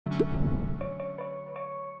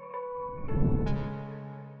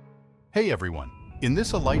Hey everyone! In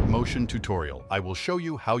this Alight motion tutorial, I will show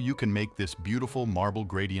you how you can make this beautiful marble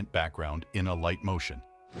gradient background in Alight motion.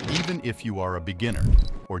 Even if you are a beginner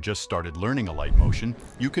or just started learning Alight motion,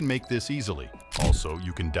 you can make this easily. Also,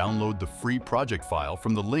 you can download the free project file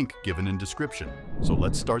from the link given in description. So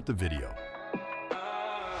let's start the video.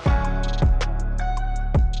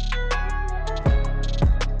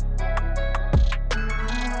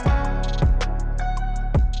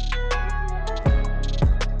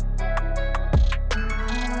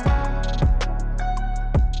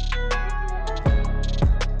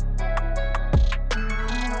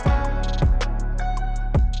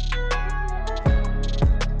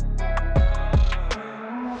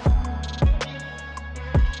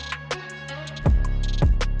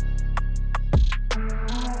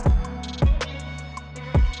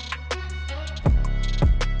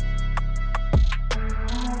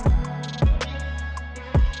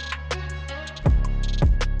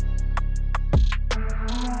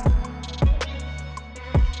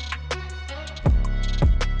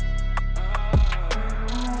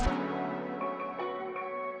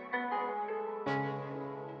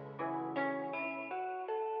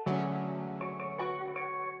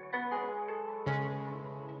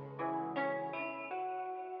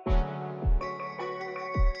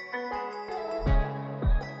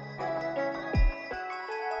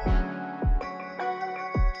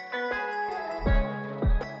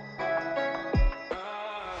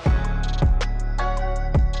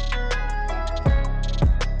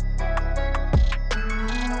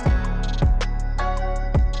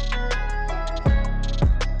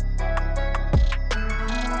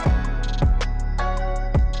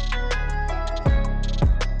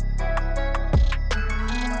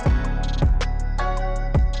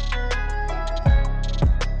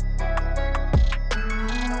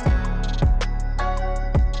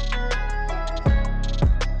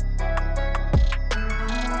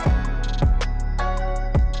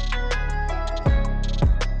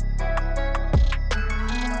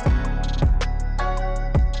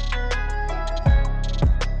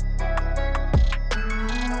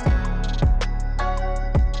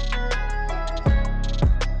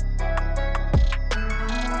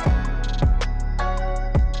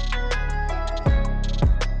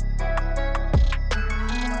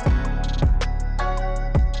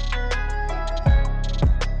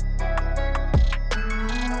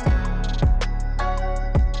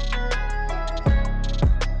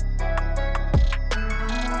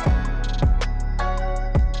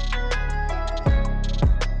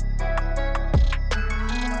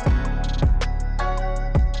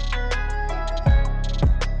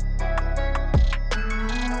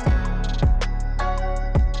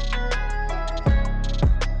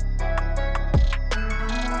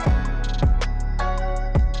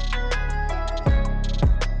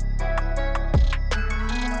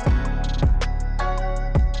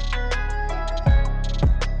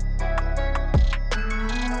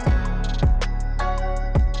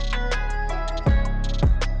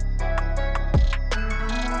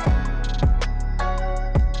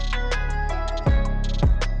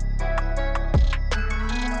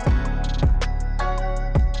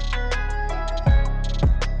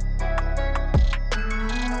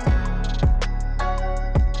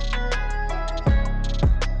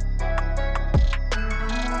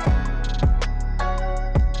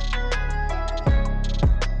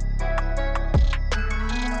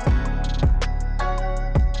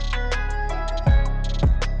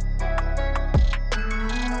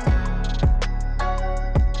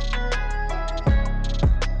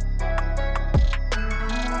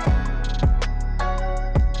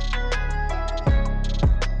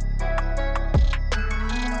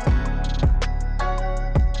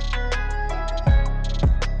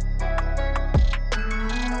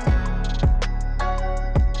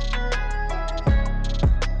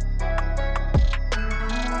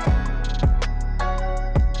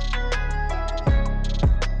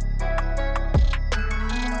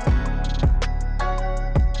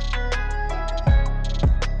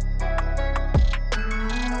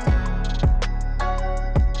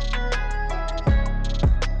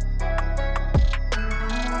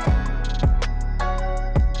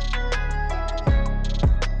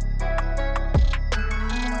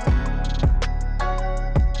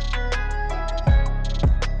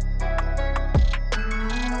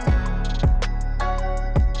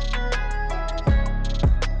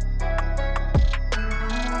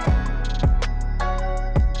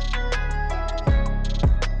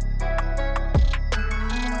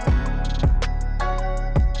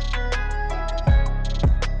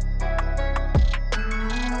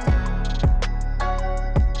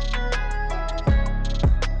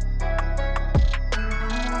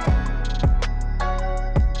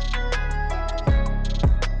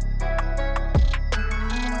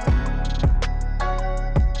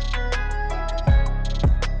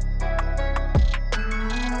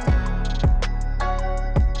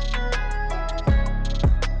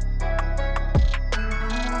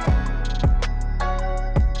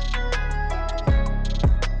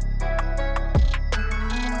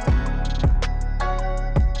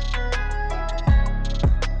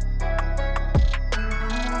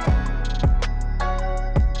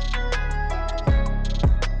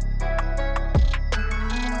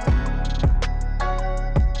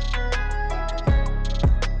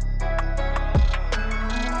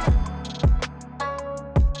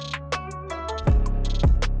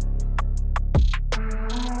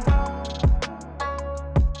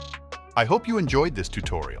 I hope you enjoyed this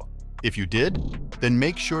tutorial. If you did, then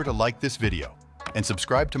make sure to like this video and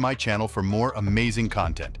subscribe to my channel for more amazing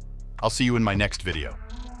content. I'll see you in my next video.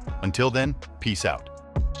 Until then, peace out.